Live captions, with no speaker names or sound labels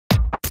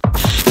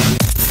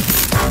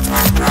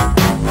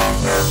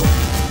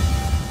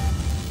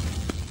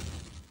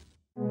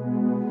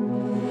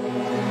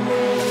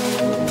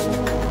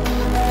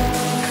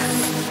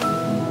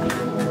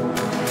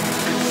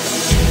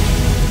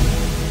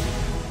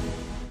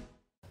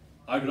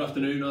Hi, good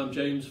afternoon. I'm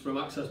James from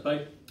Access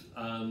Pay,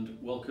 and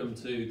welcome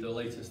to the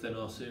latest in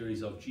our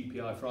series of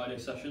GPI Friday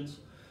sessions.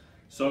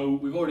 So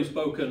we've already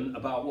spoken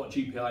about what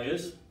GPI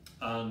is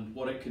and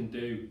what it can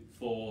do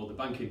for the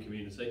banking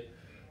community,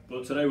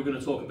 but today we're going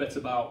to talk a bit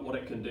about what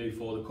it can do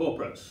for the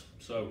corporates.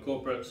 So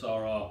corporates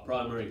are our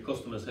primary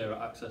customers here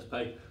at Access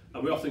Pay,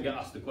 and we often get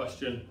asked the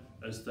question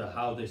as to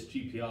how this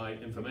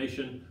GPI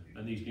information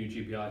and these new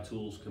GPI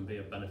tools can be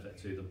of benefit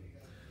to them.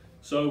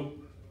 So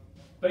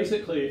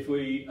basically, if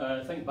we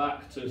think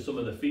back to some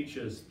of the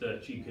features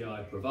that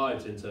GPI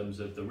provides in terms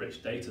of the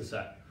rich data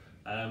set,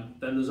 then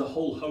there's a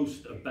whole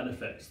host of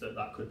benefits that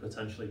could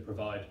potentially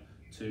provide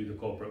to the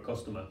corporate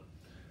customer.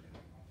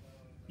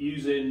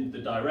 Using the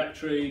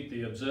directory,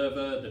 the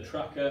observer, the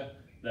tracker,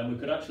 then we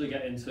could actually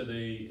get into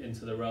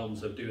the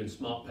realms of doing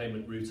smart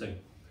payment routing.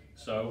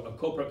 So a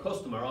corporate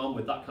customer armed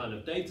with that kind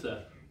of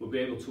data would be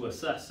able to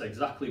assess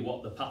exactly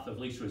what the path of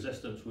least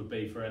resistance would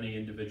be for any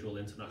individual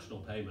international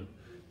payment,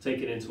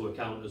 taking into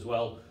account as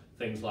well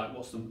things like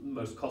what's the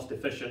most cost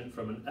efficient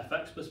from an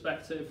FX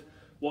perspective,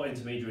 what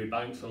intermediary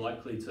banks are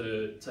likely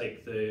to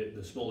take the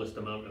smallest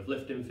amount of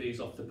lifting fees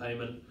off the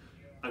payment,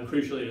 and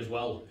crucially as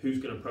well, who's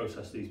going to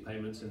process these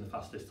payments in the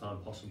fastest time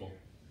possible.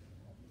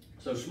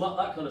 So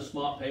that kind of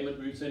smart payment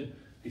routing,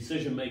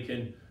 decision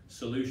making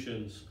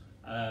solutions,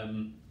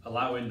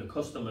 allowing the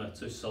customer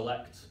to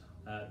select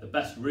the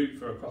best route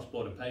for a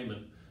cross-border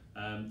payment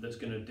that's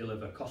going to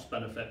deliver cost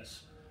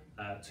benefits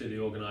to the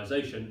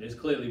organisation is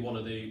clearly one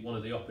of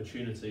the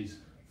opportunities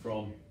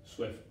from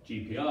Swift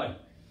GPI.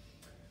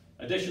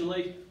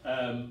 Additionally,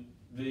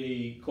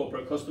 the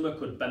corporate customer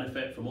could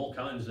benefit from all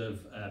kinds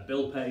of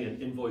bill pay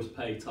and invoice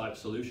pay type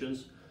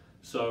solutions.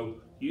 So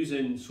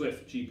using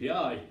Swift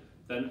GPI,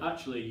 then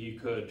actually you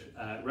could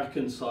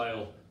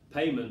reconcile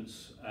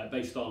payments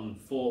based on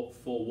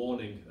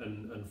forewarning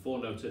and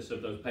forenotice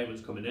of those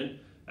payments coming in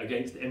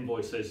against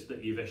invoices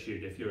that you've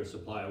issued if you're a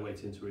supplier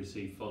waiting to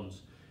receive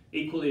funds.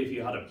 Equally, if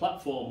you had a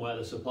platform where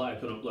the supplier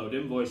can upload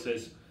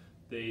invoices,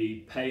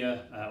 the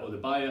payer or the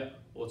buyer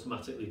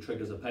automatically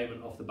triggers a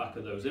payment off the back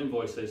of those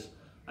invoices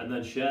and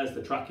then shares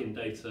the tracking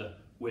data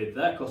with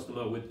their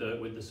customer, with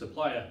the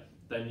supplier,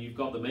 then you've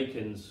got the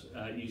makings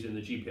using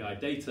the GPI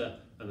data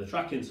and the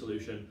tracking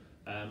solution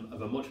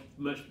of a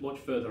much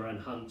further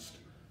enhanced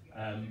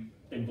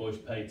invoice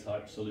pay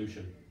type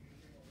solution.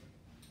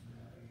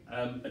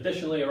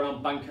 Additionally,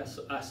 around bank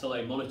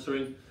SLA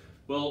monitoring,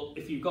 well,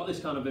 if you've got this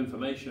kind of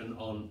information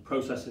on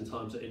processing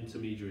times at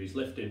intermediaries,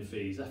 lifting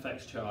fees,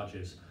 FX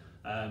charges,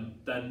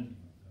 then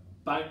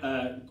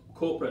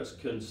corporates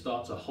can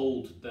start to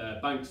hold their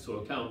banks to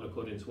account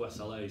according to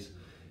SLAs.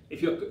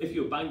 If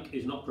your bank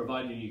is not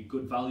providing you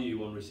good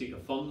value on receipt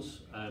of funds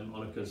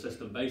on a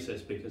consistent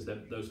basis because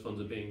those funds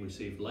are being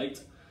received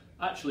late,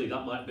 actually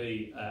that might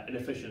be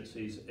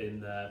inefficiencies in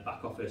their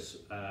back office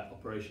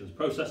operations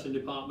processing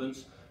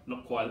departments,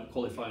 not quite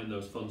qualifying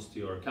those funds to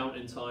your account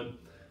in time.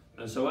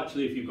 And so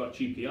actually if you've got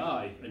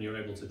GPI and you're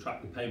able to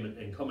track the payment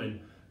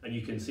incoming and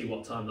you can see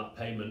what time that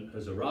payment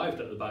has arrived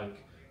at the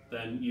bank,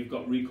 then you've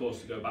got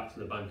recourse to go back to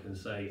the bank and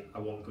say, I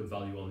want good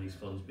value on these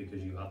funds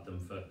because you had them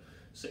for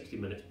 60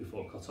 minutes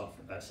before cut-off,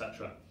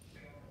 etc.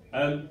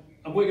 And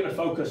we're going to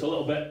focus a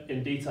little bit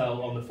in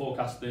detail on the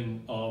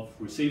forecasting of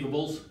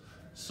receivables.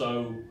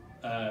 So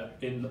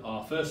in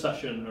our first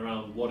session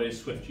around what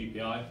is Swift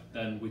GPI,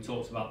 then we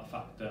talked about the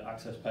fact that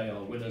Access Pay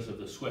are winners of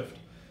the Swift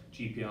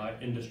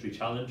GPI Industry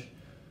Challenge.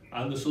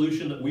 And the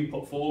solution that we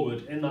put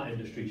forward in that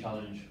industry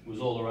challenge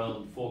was all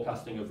around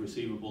forecasting of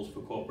receivables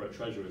for corporate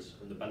treasurers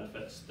and the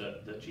benefits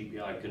that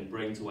GPI can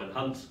bring to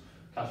enhance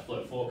cash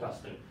flow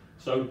forecasting.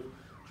 So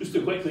just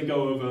to quickly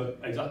go over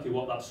exactly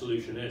what that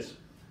solution is.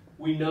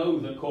 We know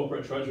that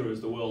corporate treasurers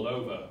the world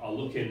over are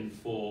looking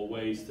for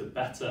ways to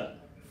better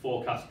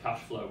forecast cash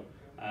flow,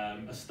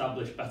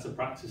 establish better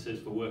practices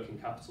for working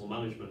capital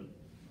management.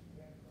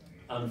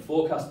 And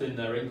forecasting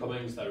their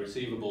incomings, their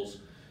receivables,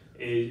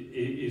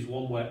 is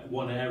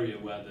one area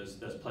where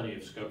there's plenty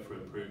of scope for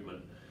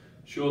improvement.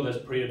 Sure, there's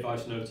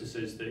pre-advice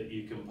notices that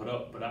you can put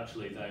up, but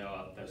actually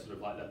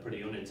they're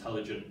pretty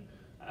unintelligent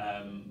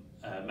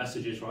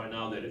messages right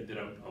now. They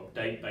don't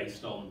update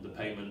based on the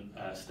payment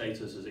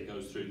status as it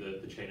goes through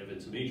the chain of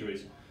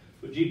intermediaries.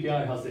 But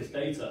GPI has this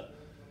data.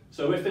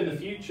 So if in the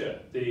future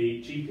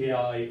the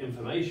GPI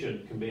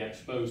information can be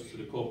exposed to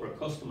the corporate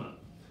customer,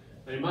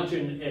 then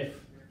imagine if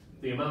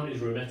the amount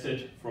is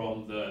remitted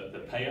from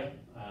the payer,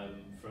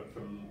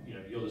 from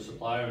you're the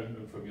supplier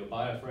and from your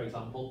buyer, for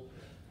example,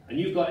 and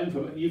you've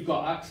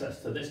got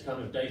access to this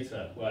kind of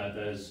data where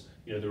there's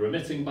the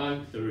remitting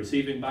bank, the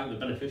receiving bank, the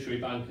beneficiary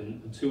bank,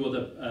 and two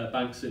other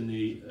banks in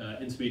the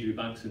intermediary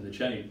banks in the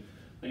chain,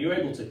 and you're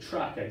able to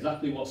track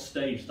exactly what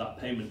stage that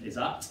payment is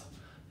at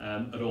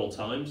all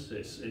times.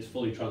 It's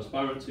fully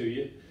transparent to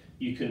you.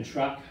 You can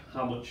track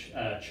how much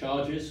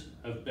charges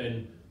have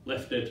been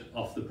lifted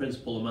off the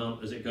principal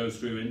amount as it goes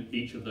through in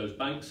each of those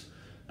banks.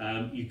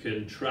 You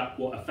can track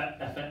what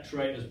FX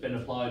rate has been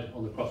applied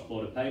on the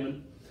cross-border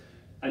payment,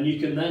 and you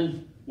can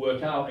then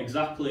work out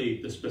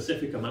exactly the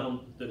specific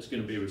amount that's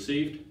going to be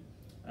received,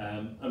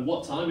 and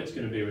what time it's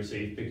going to be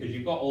received, because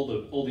you've got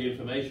all the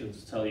information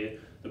to tell you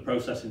the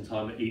processing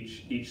time at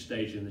each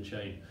stage in the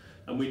chain.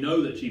 And we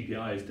know that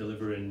GPI is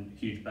delivering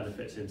huge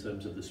benefits in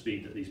terms of the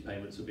speed that these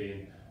payments are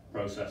being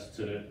processed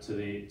to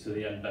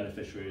the end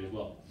beneficiary as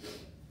well.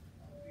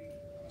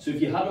 So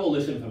if you had all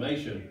this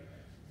information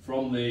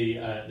from the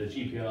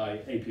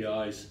GPI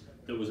APIs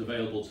that was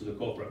available to the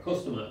corporate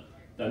customer,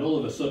 then all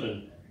of a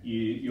sudden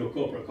your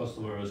corporate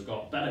customer has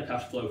got better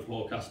cash flow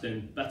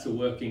forecasting, better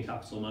working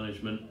capital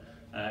management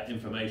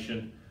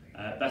information,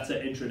 better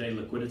intraday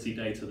liquidity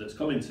data that's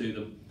coming to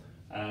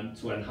them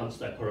to enhance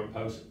their current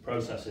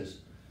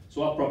processes.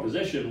 So our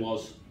proposition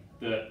was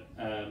that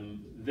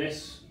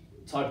this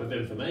type of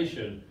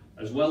information,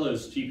 as well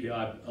as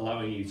GPI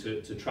allowing you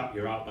to track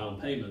your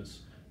outbound payments,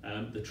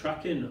 the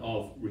tracking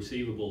of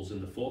receivables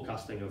and the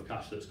forecasting of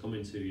cash that's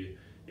coming to you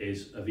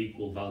is of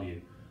equal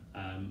value.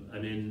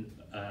 And in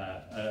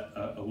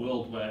a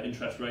world where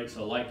interest rates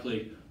are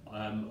likely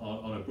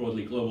on a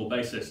broadly global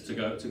basis to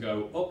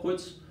go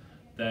upwards,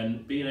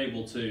 then being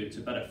able to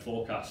better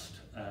forecast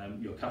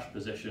your cash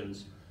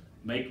positions,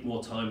 make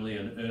more timely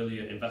and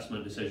earlier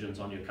investment decisions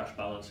on your cash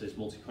balances,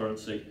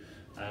 multi-currency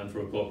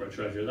for a corporate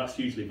treasurer, that's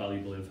hugely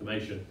valuable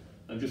information.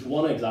 And just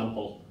one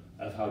example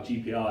of how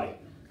GPI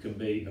can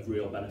be of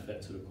real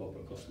benefit to the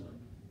corporate customer.